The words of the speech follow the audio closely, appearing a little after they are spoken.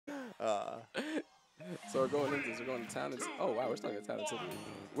So we're going into this. We're going to town. Oh wow, we're still in town. I feel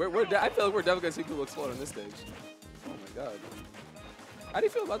like we're definitely gonna see people explode on this stage. Oh my god. How do you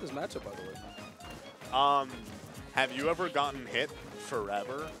feel about this matchup, by the way? Have you ever gotten hit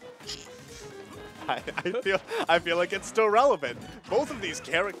forever? I feel like it's still relevant. Both of these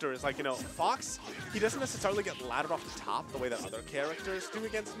characters, like, you know, Fox, he doesn't necessarily get laddered off the top the way that other characters do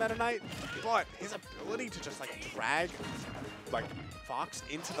against Meta Knight, but his ability to just like drag like Fox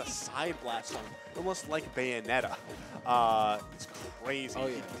into the side blast zone, almost like Bayonetta, it's crazy. Oh,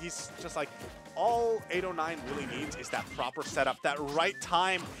 yeah. He's just like, all 809 really needs is that proper setup, that right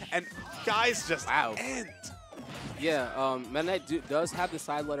time, and guys just end. Yeah, Meta Knight does have the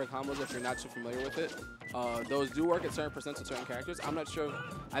side ladder combos if you're not too familiar with it. Those do work at certain percents with certain characters. I'm not sure.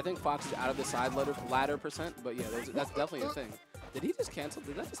 I think Fox is out of the side ladder percent, but yeah, that's definitely a thing. Did he just cancel?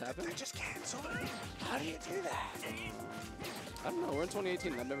 Did that just happen? They just canceled? How do you do that? I don't know. We're in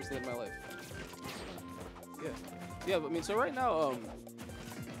 2018. I've never seen it in my life. Yeah. Yeah, but I mean, so right now,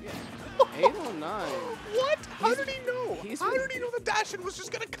 yeah. 809. What? How did he know? How did he know the dash-in was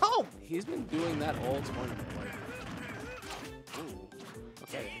just going to come? He's been doing that all tournament. Like, ooh.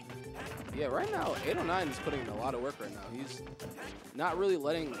 Okay. Yeah, right now, 809 is putting in a lot of work right now. He's not really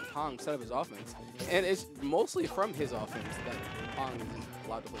letting Pong set up his offense. And it's mostly from his offense that Pong is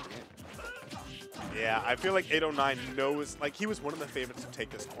allowed to play the game. Yeah, I feel like 809 knows, like, he was one of the favorites to take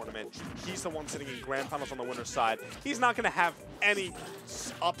this tournament. He's the one sitting in grand finals on the winner's side. He's not going to have any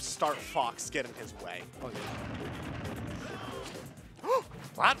upstart Fox get in his way. Oh, yeah.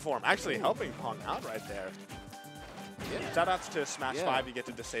 Platform actually helping Pong out right there. Yeah. Shoutouts to Smash 5, you get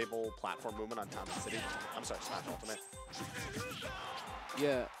to disable platform movement on Town City. I'm sorry, Smash Ultimate.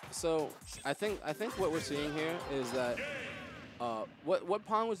 Yeah, so I think what we're seeing here is that what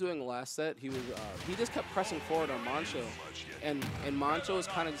Pong was doing last set, he just kept pressing forward on Mancho, and Mancho is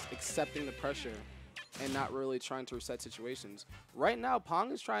kind of just accepting the pressure and not really trying to reset situations. Right now,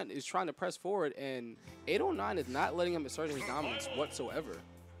 Pong is trying to press forward, and 809 is not letting him assert his dominance whatsoever.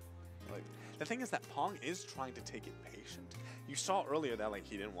 Like, the thing is that Pong is trying to take it patient. You saw earlier that like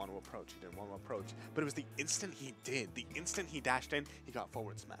he didn't want to approach, but it was the instant he did, the instant he dashed in, he got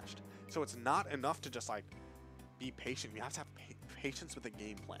forward smashed. So it's not enough to just like be patient. You have to have patience with the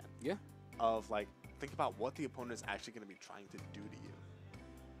game plan. Yeah. Of like, think about what the opponent is actually going to be trying to do to you.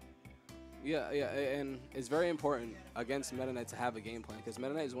 Yeah, and it's very important against Meta Knight to have a game plan, because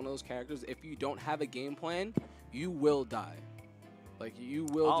Meta Knight is one of those characters, if you don't have a game plan, you will die. Like, you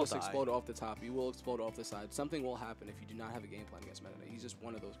will just explode off the top. You will explode off the side. Something will happen if you do not have a game plan against Meta Knight. He's just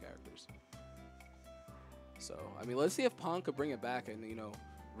one of those characters. So, I mean, let's see if Pong could bring it back and, you know,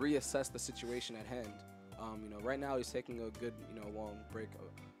 reassess the situation at hand. You know, right now he's taking a good, you know, long break.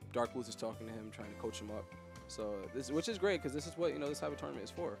 Dark Blues is talking to him, trying to coach him up. So, which is great, because this is what, you know, this type of tournament is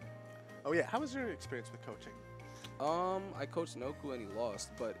for. Oh, yeah. How was your experience with coaching? I coached Noku and he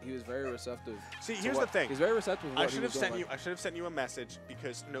lost, but he was very receptive. See, here's the thing. He's very receptive. I should have sent you a message,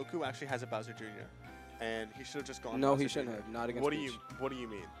 because Noku actually has a Bowser Jr. and he should have just gone. No, he shouldn't have. Not against. What do you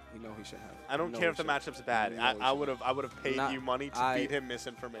mean? You know he shouldn't have. I don't care if the matchup's bad. I would have paid you money to feed him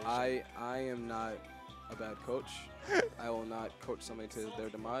misinformation. I am not a bad coach. I will not coach somebody to their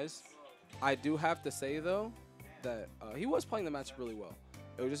demise. I do have to say though that he was playing the matchup really well.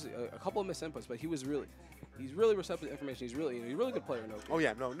 It was just a couple of misinputs, but he's really receptive to information. He's really, he's a really good player, Noku. Oh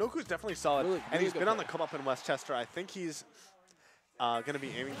yeah, no, Noku's definitely solid, and he's been on the come up in Westchester. I think he's going to be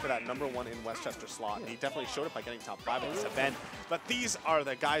aiming for that #1 in Westchester slot, and he definitely showed it by getting top 5 at this event. But these are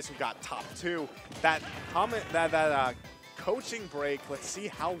the guys who got top 2. That coaching break. Let's see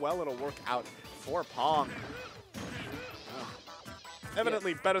how well it'll work out for Pong.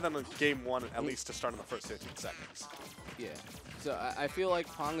 Evidently better than game 1, at least to start in the first 15 seconds. Yeah. So I feel like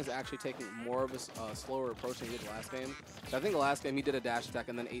Pong is actually taking more of a slower approach than he did last game. So I think the last game he did a dash attack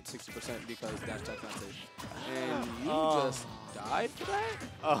and then ate 60% because dash attack's not safe. And you just died for that?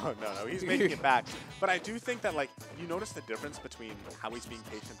 Oh, no, he's making it back. But I do think that, like, you notice the difference between how he's being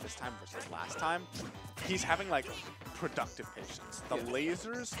patient this time versus last time. He's having, like, productive patience. The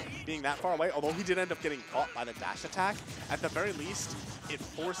lasers being that far away, although he did end up getting caught by the dash attack, at the very least, it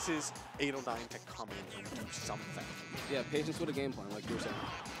forces 809 to come in and do something. Yeah, patience with a game plan, like you were saying.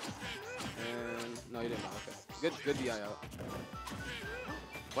 And no, you didn't. Okay, good DI out.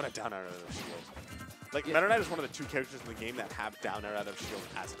 What a down air out of the shield. Like, Meta Knight is one of the 2 characters in the game that have down air out of shield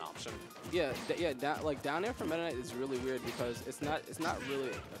as an option. Yeah, like down air for Meta Knight is really weird because it's not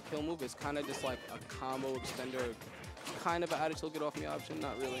really a kill move. It's kind of just like a combo extender, kind of an added get off me option.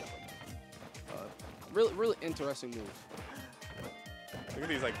 Not really. Really interesting move. Look at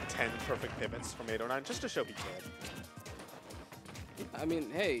these like 10 perfect pivots from 809 just to show he can. I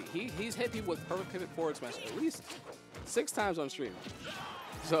mean, hey, he's hit people with perfect pivot forward smash at least 6 times on stream.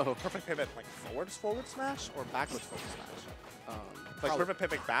 So perfect pivot, like forward smash or backwards forward smash? Like perfect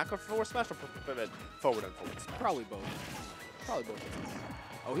pivot back or forward smash or perfect pivot forward and forward smash? Probably both. Probably both.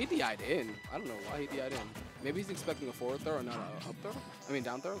 Oh, he DI'd in. I don't know why he DI'd in. Maybe he's expecting a forward throw and not a up throw? I mean,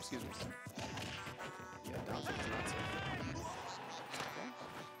 down throw? Excuse me. Yeah, down throw is not safe.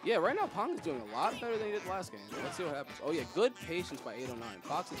 Yeah, right now Pong is doing a lot better than he did last game. Let's see what happens. Oh, yeah, good patience by EightONine.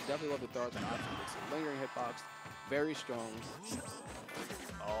 Fox is definitely love to throw out the option. It's a lingering hitbox. Very strong.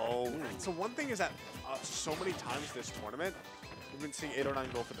 Oh, so one thing is that so many times this tournament, we've been seeing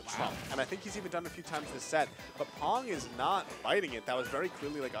EightONine go for the trump. And I think he's even done a few times this set. But Pong is not biting it. That was very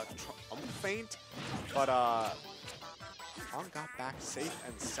clearly like a trump feint. But Pong got back safe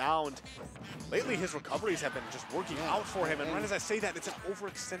and sound. Lately, his recoveries have been just working out for him. And right as I say that, it's an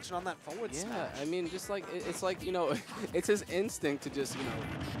overextension on that forward smash. Yeah, I mean, just like, it's like, you know, it's his instinct to just, you know,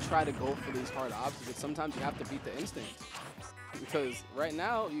 try to go for these hard options. But sometimes you have to beat the instinct. Because right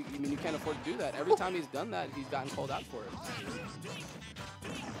now, you can't afford to do that. Every time he's done that, he's gotten called out for it.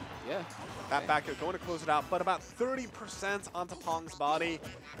 Yeah. That back air going to close it out, but about 30% onto Pong's body.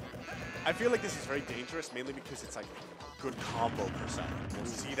 I feel like this is very dangerous, mainly because it's like good combo percent. We'll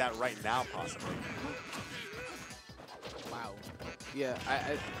see that right now, possibly. Wow. Yeah,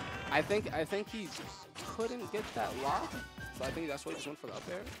 I think he couldn't get that lock, so I think that's why he just went for the up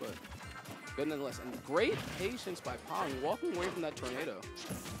air, but good nonetheless. And great patience by Pong, walking away from that tornado.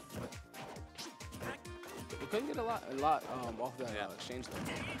 We couldn't get a lot off that exchange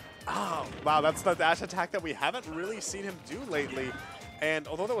though. Oh, wow, that's the dash attack that we haven't really seen him do lately. And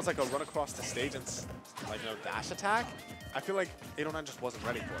although there was like a run across the stage and like dash attack, I feel like EightONine just wasn't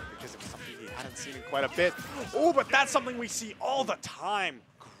ready for it because it was something he hadn't seen in quite a bit. Oh, but that's something we see all the time.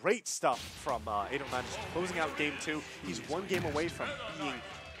 Great stuff from EightONine, just closing out game 2. He's one game away from being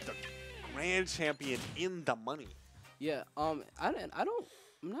the grand champion in the money. Yeah, I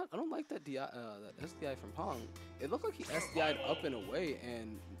don't like that that SDI from Pong. It looked like he SDI'd up and away,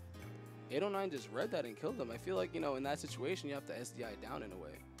 and EightONine just read that and killed him. I feel like, you know, in that situation, you have to SDI down in a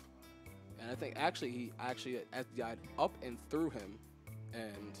way. And I think actually he SDI'd up and through him,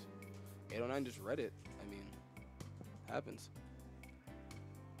 and EightONine just read it. I mean, happens.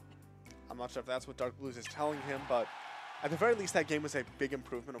 I'm not sure if that's what Dark Blues is telling him, but at the very least, that game was a big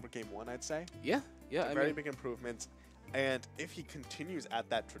improvement over game 1, I'd say. Yeah, yeah. A very big improvement. And if he continues at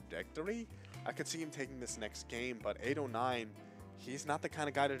that trajectory, I could see him taking this next game. But EightONine, he's not the kind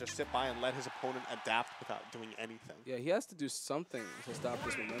of guy to just sit by and let his opponent adapt without doing anything. Yeah, he has to do something to stop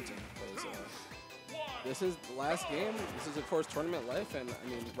this momentum. Because this is the last game. This is, of course, tournament life. And, I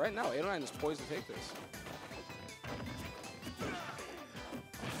mean, right now, EightONine is poised to take this.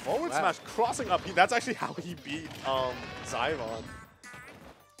 Forward smash crossing up. That's actually how he beat Zyvon.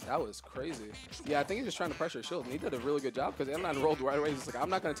 That was crazy. Yeah, I think he's just trying to pressure shield, and he did a really good job because EightONine rolled right away. He's like, I'm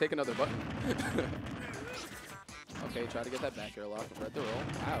not going to take another button. Okay, try to get that back air lock and read the roll.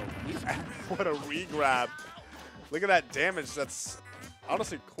 Wow. What a re-grab. Look at that damage. That's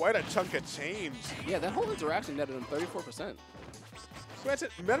honestly quite a chunk of change. Yeah, that whole interaction netted him 34%.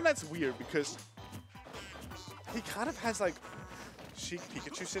 Granted, Meta Knight's weird because he kind of has like Sheik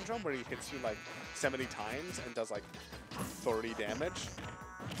Pikachu syndrome where he hits you like 70 times and does like 30 damage.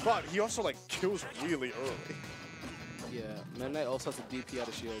 But he also like kills really early. Yeah, Meta Knight also has a DP out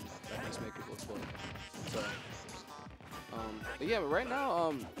of shield that just make people explode. So, but yeah, but right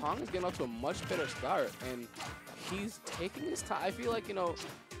now, Pong is getting off to a much better start, and he's taking his time. I feel like, you know,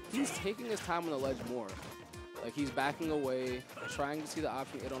 he's taking his time on the ledge more. Like, he's backing away, trying to see the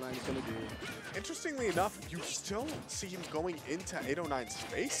option EightONine is going to do. Interestingly enough, you still see him going into EightONine's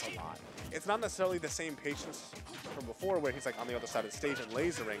face a lot. It's not necessarily the same patience from before where he's like on the other side of the stage and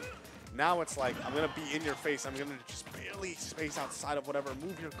lasering. Now it's like, I'm going to be in your face. I'm going to just barely space outside of whatever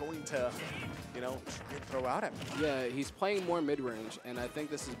move you're going to, you know, try and throw out at me. Yeah, he's playing more mid-range, and I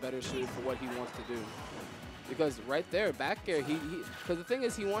think this is better suited for what he wants to do. Because right there, back air, because the thing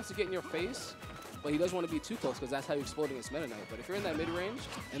is, he wants to get in your face, but he doesn't want to be too close because that's how you're exploding his Meta Knight. But if you're in that mid-range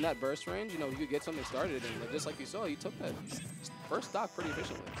and that burst range, you know, you could get something started, and just like you saw, he took that first stock pretty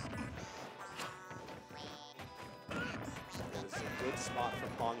efficiently. It's a good spot for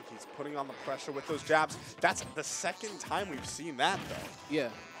Pong. He's putting on the pressure with those jabs. That's the second time we've seen that, though. Yeah.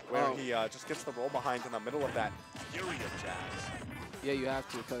 Where he just gets the roll behind in the middle of that fury of jabs. Yeah, you have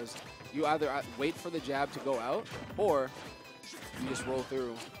to, because you either wait for the jab to go out, or you just roll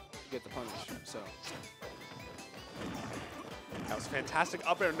through, get the punish. So that was fantastic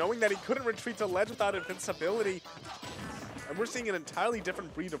up air, knowing that he couldn't retreat to ledge without invincibility. And we're seeing an entirely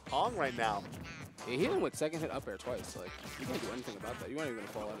different breed of Pong right now. He hit him with second hit up air twice. Like, you can't do anything about that. You weren't even going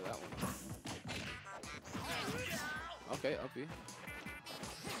to fall out of that one. Okay, up B.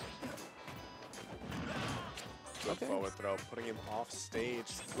 Good forward throw, putting him off stage.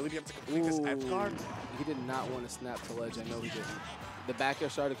 Will he be able to complete this edge guard? He did not want to snap to ledge. I know he didn't. The back air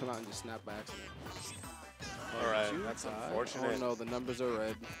started to come out and just snap by accident. All right, that's unfortunate. Oh no, the numbers are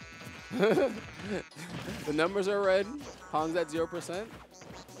red. The numbers are red. Pong's at 0%.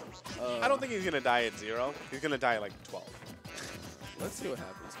 I don't think he's going to die at 0. He's going to die at like 12. Let's see what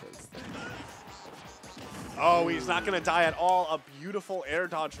happens, kids. Oh, he's not going to die at all. A beautiful air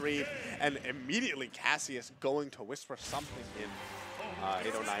dodge read. And immediately Cassius going to whisper something in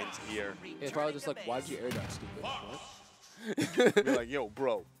 809's ear. It's probably just like, why'd you air dodge, stupid? What? Be like, yo,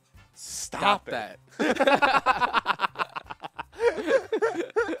 bro, stop that.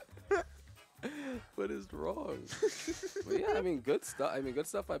 What is wrong? But yeah, I mean, good stuff. I mean, good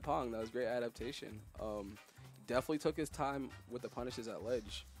stuff by Pong. That was great adaptation. Definitely took his time with the punishes at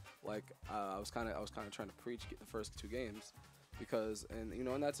ledge. Like I was kind of trying to preach get the first 2 games, because you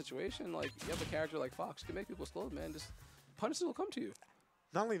know, in that situation, like you have a character like Fox, you can make people slow, man. Just punishes will come to you.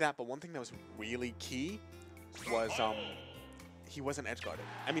 Not only that, but one thing that was really key was he wasn't edge guarded.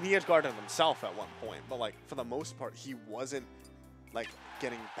 I mean, he edge guarded himself at one point, but like for the most part, he wasn't like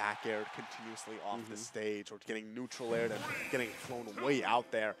getting back aired continuously off the stage or getting neutral aired and getting flown way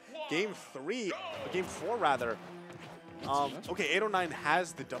out there. Game 4 rather. Okay, 809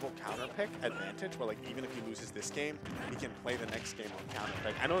 has the double counter pick advantage, where like even if he loses this game, he can play the next game on counter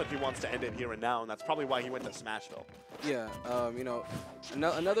pick. I know that he wants to end it here and now, and that's probably why he went to Smashville. Yeah, you know,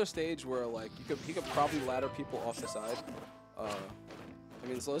 another stage where like he could probably ladder people off the side. I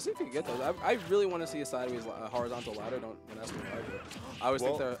mean, so let's see if he can get those. I really want to see a sideways horizontal ladder. Don't ask me why, but I always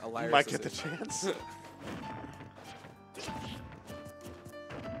think they're hilarious. You might get the chance.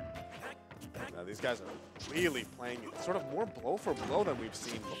 Now, these guys are really playing sort of more blow for blow than we've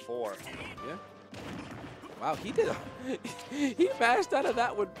seen before. Yeah. Wow, he mashed out of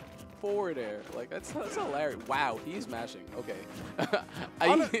that one forward air. Like, that's hilarious. Wow, he's mashing. Okay.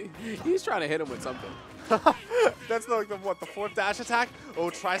 He's trying to hit him with something. That's like the 4th dash attack? Oh,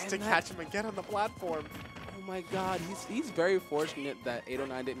 tries to catch him again on the platform. Oh my god, he's very fortunate that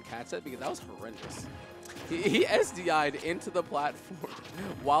 809 didn't catch that, because that was horrendous. He SDI'd into the platform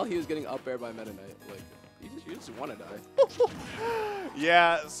while he was getting up aired by Meta Knight. Like, you just want to die.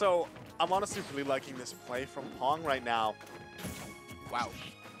 Yeah, so I'm honestly really liking this play from Pong right now. Wow.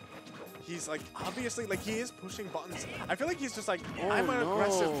 He's like, obviously, like he is pushing buttons. I feel like he's just like, I'm an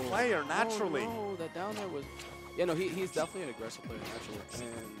aggressive player naturally. Oh no, that down there was... Yeah, no, he's definitely an aggressive player naturally.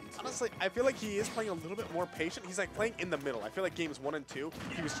 And honestly, I feel like he is playing a little bit more patient. He's like playing in the middle. I feel like games 1 and 2,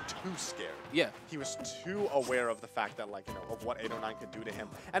 he was too scared. Yeah. He was too aware of the fact that, like, you know, of what 809 could do to him.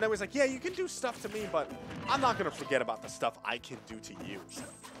 And I was like, yeah, you can do stuff to me, but I'm not going to forget about the stuff I can do to you.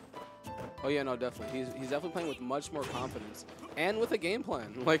 Oh yeah, no, definitely. He's definitely playing with much more confidence and with a game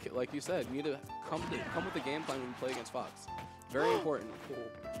plan. Like you said, you need to come with a game plan when you play against Fox. Very important.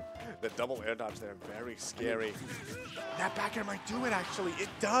 The double air dodge there, very scary. That back air might do it, actually. It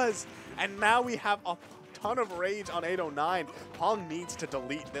does. And now we have a ton of rage on 809. Pong needs to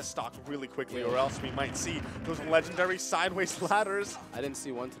delete this stock really quickly, or else we might see those legendary sideways ladders. I didn't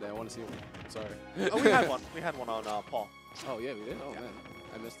see one today. I want to see one. Sorry. Oh, we had one. We had one on Paul. Oh, yeah, we did? Oh, man.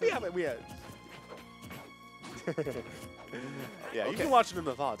 I missed it. Yeah, but we had... Yeah, you can watch it in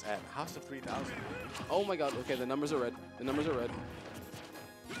the VODs at House of 3000. Oh, my God. Okay, the numbers are red. The numbers are red.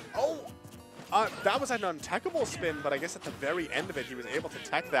 Oh! That was an untechable spin, but I guess at the very end of it, he was able to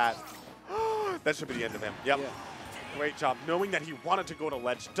tech that. That should be the end of him. Yep. Yeah. Great job. Knowing that he wanted to go to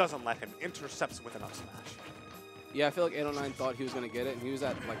ledge, doesn't let him. Intercepts with an up smash. Yeah, I feel like 809 thought he was going to get it, and he was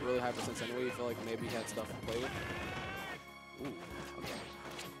at like really high percents anyway. You feel like maybe he had stuff to play with. Ooh, okay.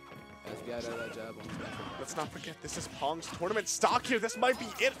 SDI out of that jab. Let's not forget, this is Pong's tournament stock here. This might be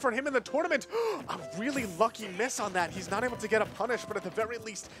it for him in the tournament. A really lucky miss on that. He's not able to get a punish, but at the very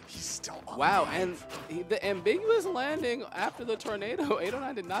least, he's still up. Wow, and the ambiguous landing after the tornado,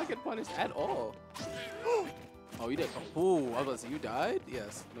 809 did not get punished at all. Oh, you did. Oh, I was about to say, you died?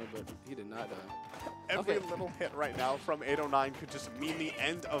 Yes. No, but he did not die. Every little hit right now from 809 could just mean the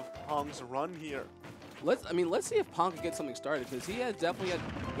end of Pong's run here. Let's see if Pong can get something started, because he had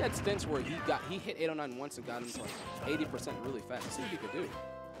stints where he hit 809 once and got him to like 80% really fast. Let's see what he could do.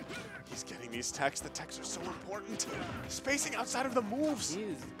 He's getting these techs. The techs are so important. Spacing outside of the moves. He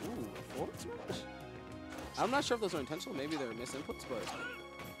is forward smash. I'm not sure if those are intentional. Maybe they're misinputs, but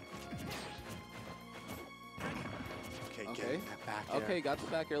okay. Getting that back air. Okay, got the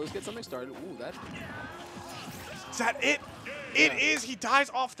back air. Let's get something started. Ooh, that. Is that it? It is. He dies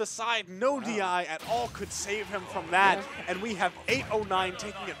off the side. No DI at all could save him from that. Yeah. And we have 809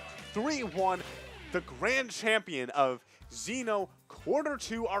 taking it 3-1. The grand champion of Xeno Quarter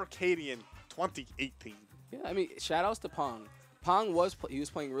 2 Arcadian 2018. Yeah, I mean, shout-outs to Pong. Pong was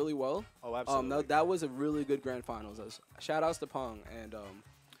playing really well. Oh, absolutely. That was a really good grand finals. Shout-outs to Pong. And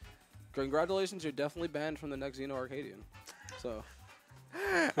congratulations, you're definitely banned from the next XenoArcadian. So.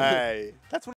 Hey, that's